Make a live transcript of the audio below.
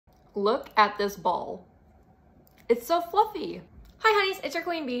Look at this ball. It's so fluffy. Hi honeys, it's your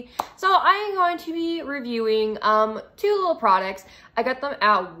Queen Bee. So I am going to be reviewing two little products. I got them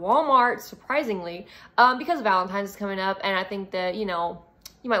at Walmart, surprisingly, because Valentine's is coming up, and I think that, you know,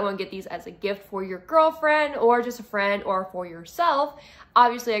 you might want to get these as a gift for your girlfriend or just a friend or for yourself.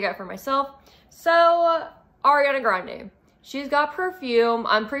 Obviously, I got it for myself. So, Ariana Grande. She's got perfume.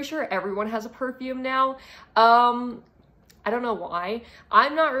 I'm pretty sure everyone has a perfume now. I don't know why.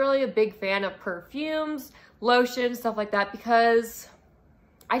 I'm not really a big fan of perfumes, lotion, stuff like that, because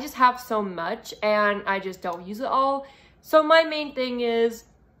I just have so much and I just don't use it all. So my main thing is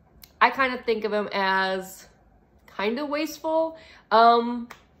I kind of think of them as kind of wasteful. But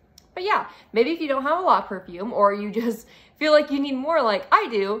yeah, maybe if you don't have a lot of perfume or you just feel like you need more like I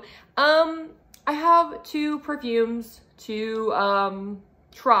do, I have two perfumes to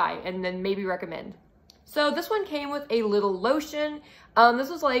try and then maybe recommend. So this one came with a little lotion. This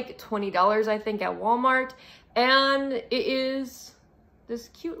was like $20, I think, at Walmart. And it is this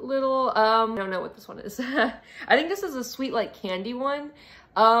cute little, I don't know what this one is. I think this is a Sweet Like Candy one.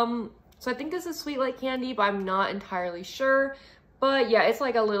 So I think this is Sweet Like Candy, but I'm not entirely sure. But yeah, it's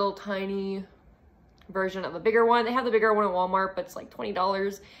like a little tiny version of the bigger one. They have the bigger one at Walmart, but it's like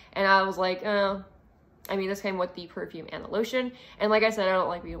 $20. And I was like, I mean, this came with the perfume and the lotion. And like I said, I don't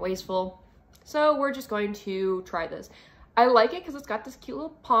like being wasteful. So we're just going to try this. I like it because it's got this cute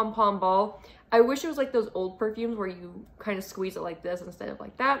little pom-pom ball. I wish it was like those old perfumes where you kind of squeeze it like this instead of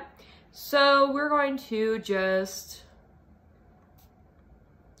like that. So we're going to just,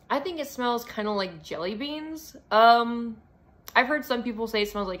 I think it smells kind of like jelly beans. I've heard some people say it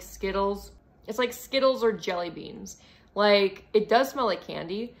smells like Skittles. It's like Skittles or jelly beans. Like, it does smell like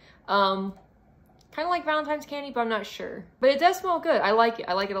candy. Kind of like Valentine's candy, but I'm not sure. But it does smell good. I like it.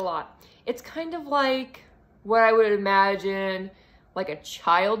 I like it a lot. It's kind of like what I would imagine like a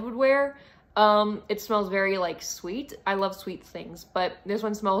child would wear. It smells very like sweet. I love sweet things, but this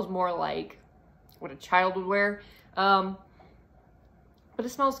one smells more like what a child would wear. But it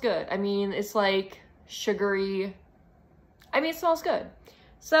smells good. I mean, it's like sugary. I mean, it smells good.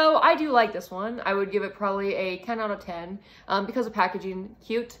 So I do like this one. I would give it probably a 10 out of 10 because of packaging,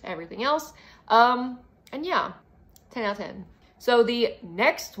 cute, everything else. And yeah, 10 out of 10. So the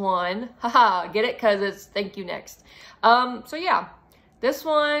next one, haha, get it? Cause it's thank you next. So yeah, this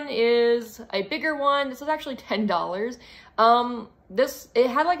one is a bigger one. This is actually $10. It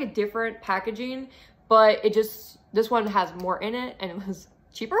had like a different packaging, but this one has more in it and it was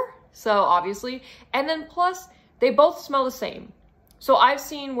cheaper. So obviously, and then plus they both smell the same. So I've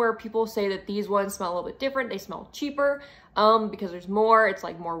seen where people say that these ones smell a little bit different. They smell cheaper because there's more. It's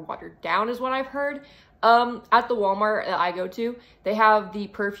like more watered down is what I've heard. At the Walmart that I go to, they have the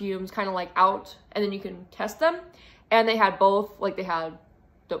perfumes kind of like out and then you can test them. And they had both, like they had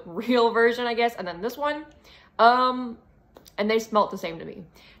the real version, I guess, and then this one. And they smelled the same to me.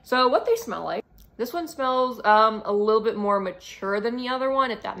 So what they smell like, this one smells a little bit more mature than the other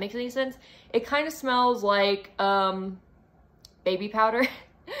one, if that makes any sense. It kind of smells like baby powder.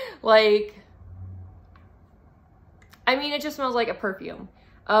 Like, I mean, it just smells like a perfume.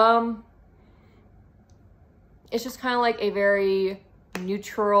 It's just kind of like a very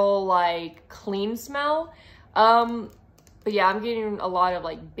neutral, like clean smell. But yeah, I'm getting a lot of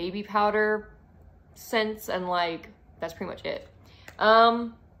like baby powder scents and like, that's pretty much it.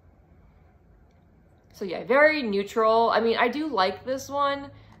 So yeah, very neutral. I mean, I do like this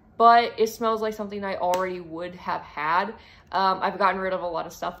one, but it smells like something I already would have had. I've gotten rid of a lot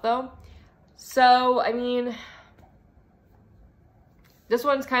of stuff though. So, I mean, this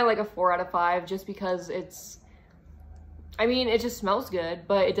one's kind of like a 4 out of 5 just because it's, I mean, it just smells good,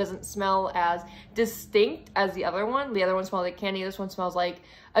 but it doesn't smell as distinct as the other one. The other one smells like candy. This one smells like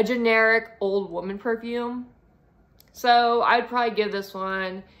a generic old woman perfume. So I'd probably give this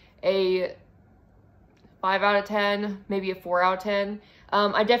one a 5 out of 10, maybe a 4 out of 10.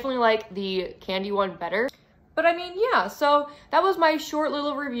 I definitely like the candy one better. But I mean, yeah, so that was my short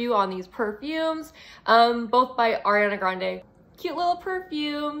little review on these perfumes, both by Ariana Grande. Cute little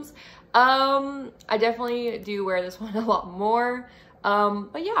perfumes. I definitely do wear this one a lot more.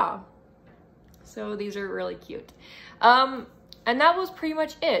 But yeah, so these are really cute. And that was pretty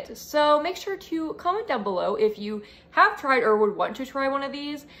much it. So make sure to comment down below if you have tried or would want to try one of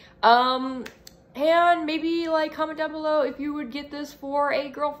these. And maybe like comment down below if you would get this for a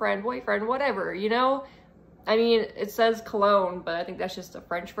girlfriend, boyfriend, whatever, you know? I mean, it says cologne, but I think that's just a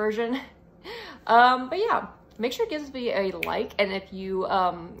French version. But yeah, make sure to give this video a like, and if you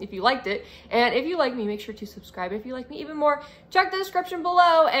liked it, and if you like me, make sure to subscribe. If you like me even more, check the description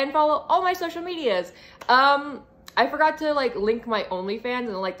below and follow all my social medias. I forgot to like link my OnlyFans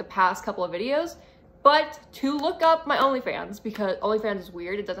in like the past couple of videos, but to look up my OnlyFans, because OnlyFans is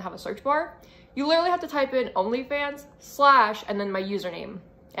weird, it doesn't have a search bar, you literally have to type in OnlyFans / and then my username.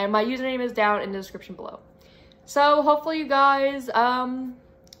 And my username is down in the description below. So hopefully you guys follow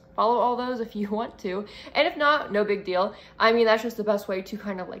all those if you want to. And if not, no big deal. I mean, that's just the best way to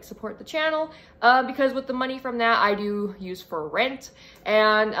kind of like support the channel, because with the money from that, I do use for rent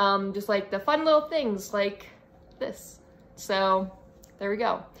and just like the fun little things like this. So there we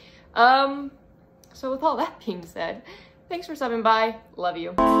go. So with all that being said, thanks for stopping by. Love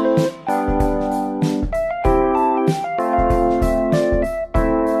you.